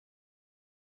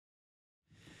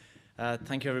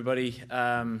Thank you, everybody.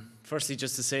 Firstly,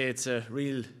 just to say it's a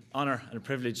real honour and a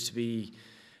privilege to be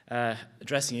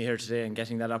addressing you here today and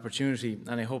getting that opportunity.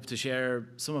 And I hope to share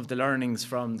some of the learnings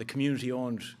from the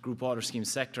community-owned group water scheme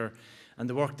sector and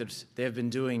the work that they've been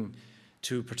doing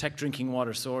to protect drinking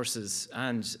water sources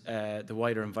and the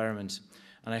wider environment.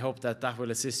 And I hope that that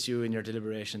will assist you in your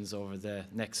deliberations over the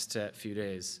next few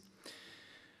days.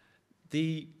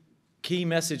 The key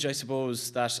message, I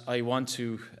suppose, that I want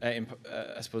to,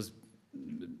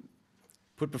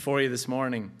 put before you this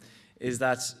morning is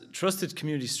that trusted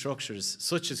community structures,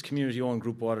 such as community-owned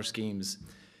group water schemes,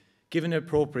 given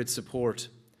appropriate support,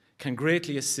 can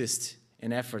greatly assist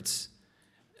in efforts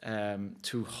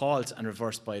to halt and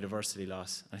reverse biodiversity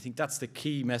loss. I think that's the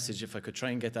key message, if I could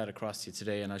try and get that across to you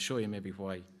today, and I'll show you maybe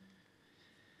why.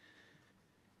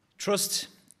 Trust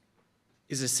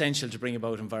is essential to bring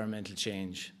about environmental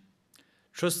change.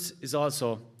 Trust is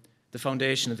also the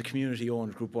foundation of the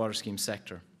community-owned group water scheme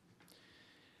sector.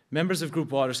 Members of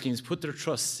group water schemes put their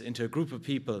trust into a group of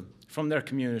people from their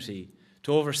community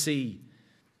to oversee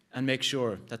and make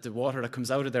sure that the water that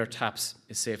comes out of their taps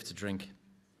is safe to drink.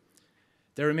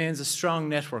 There remains a strong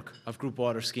network of group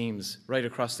water schemes right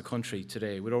across the country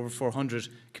today, with over 400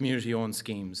 community-owned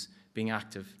schemes being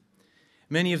active.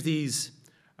 Many of these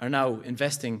are now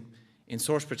investing in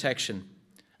source protection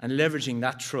and leveraging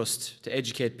that trust to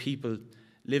educate people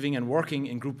living and working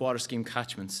in group water scheme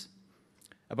catchments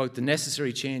about the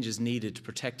necessary changes needed to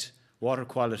protect water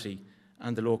quality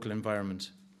and the local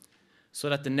environment, so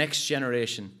that the next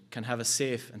generation can have a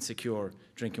safe and secure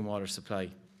drinking water supply.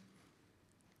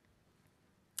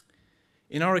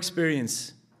 In our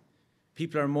experience,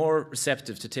 people are more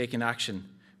receptive to taking action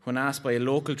when asked by a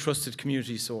local trusted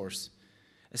community source,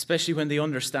 especially when they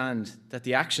understand that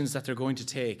the actions that they're going to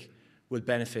take will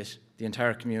benefit the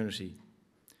entire community.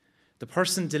 The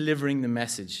person delivering the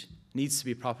message needs to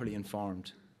be properly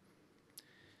informed.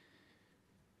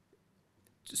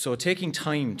 So taking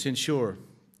time to ensure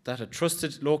that a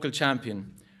trusted local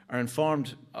champion are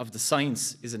informed of the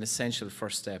science is an essential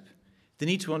first step. They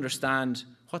need to understand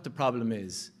what the problem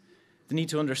is. They need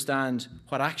to understand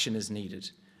what action is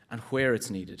needed and where it's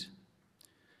needed.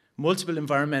 Multiple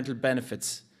environmental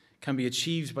benefits can be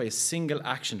achieved by a single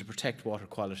action to protect water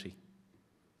quality.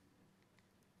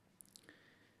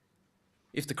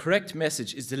 If the correct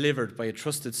message is delivered by a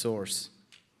trusted source,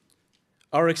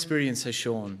 our experience has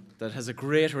shown that it has a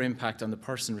greater impact on the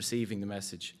person receiving the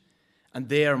message, and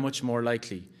they are much more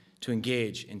likely to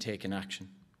engage in taking action.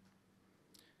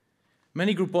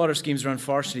 Many group water schemes are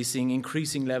unfortunately seeing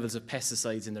increasing levels of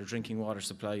pesticides in their drinking water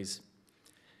supplies.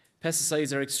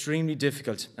 Pesticides are extremely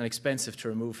difficult and expensive to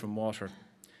remove from water.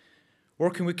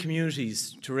 Working with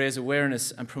communities to raise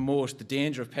awareness and promote the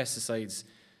danger of pesticides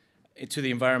to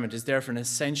the environment is therefore an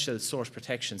essential source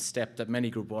protection step that many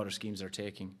group water schemes are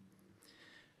taking.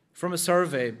 From a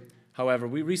survey, however,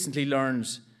 we recently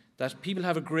learned that people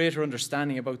have a greater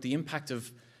understanding about the impact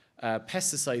of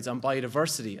pesticides on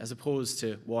biodiversity as opposed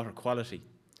to water quality.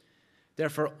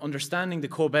 Therefore, understanding the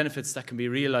co-benefits that can be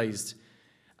realised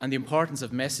and the importance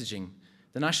of messaging,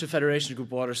 the National Federation of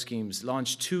Group Water Schemes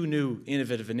launched 2 new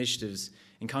innovative initiatives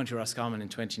in County Roscommon in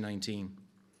 2019.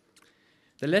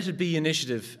 The Let It Be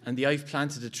initiative and the I've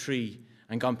Planted a Tree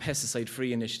and Gone Pesticide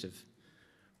Free initiative.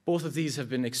 Both of these have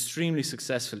been extremely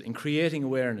successful in creating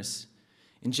awareness,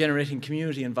 in generating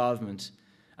community involvement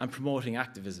and promoting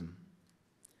activism.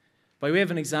 By way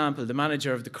of an example, the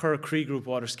manager of the Curragh Cree Group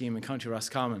Water Scheme in County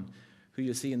Roscommon, who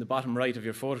you'll see in the bottom right of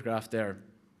your photograph there,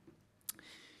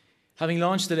 having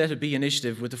launched the Let It Be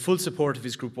initiative with the full support of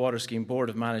his Group Water Scheme Board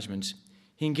of Management,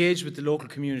 he engaged with the local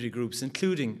community groups,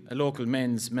 including a local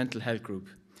men's mental health group.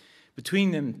 Between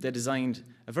them, they designed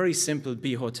a very simple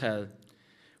bee hotel,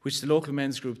 which the local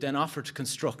men's group then offered to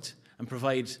construct and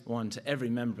provide one to every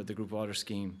member of the group water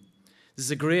scheme. This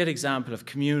is a great example of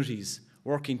communities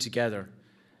working together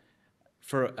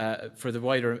for the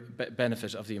wider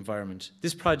benefit of the environment.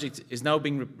 This project is now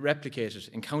being replicated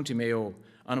in County Mayo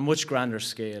on a much grander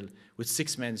scale, with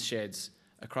 6 men's sheds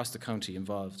across the county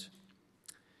involved.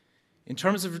 In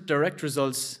terms of direct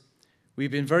results,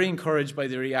 we've been very encouraged by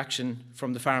the reaction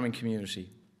from the farming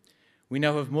community. We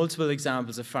now have multiple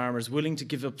examples of farmers willing to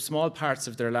give up small parts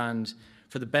of their land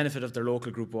for the benefit of their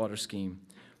local group water scheme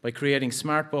by creating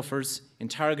smart buffers in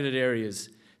targeted areas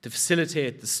to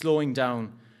facilitate the slowing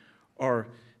down or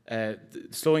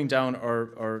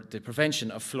the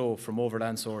prevention of flow from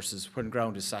overland sources when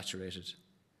ground is saturated.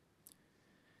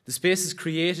 The spaces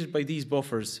created by these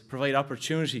buffers provide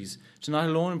opportunities to not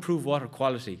alone improve water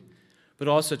quality, but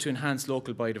also to enhance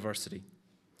local biodiversity.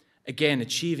 Again,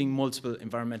 achieving multiple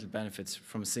environmental benefits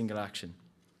from a single action.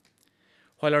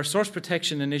 While our source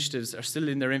protection initiatives are still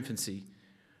in their infancy,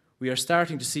 we are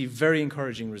starting to see very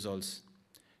encouraging results.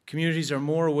 Communities are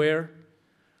more aware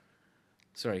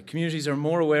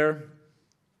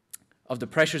of the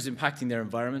pressures impacting their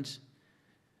environment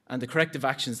and the corrective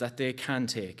actions that they can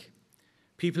take.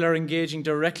 People are engaging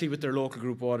directly with their local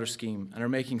group water scheme and are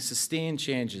making sustained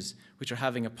changes which are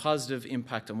having a positive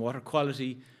impact on water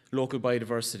quality, local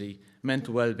biodiversity,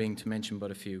 mental well-being, to mention but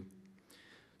a few.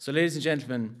 So, ladies and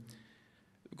gentlemen,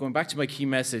 going back to my key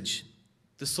message,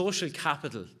 the social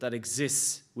capital that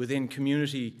exists within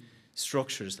community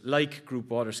structures like group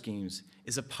water schemes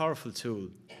is a powerful tool,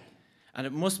 and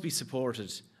it must be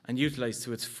supported and utilised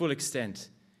to its full extent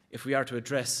if we are to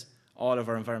address all of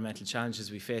our environmental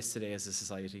challenges we face today as a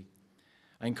society.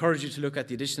 I encourage you to look at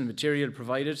the additional material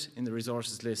provided in the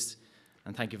resources list,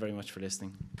 and thank you very much for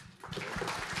listening.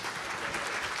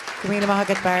 Deane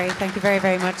Mahagat Barry, thank you very,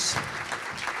 very much.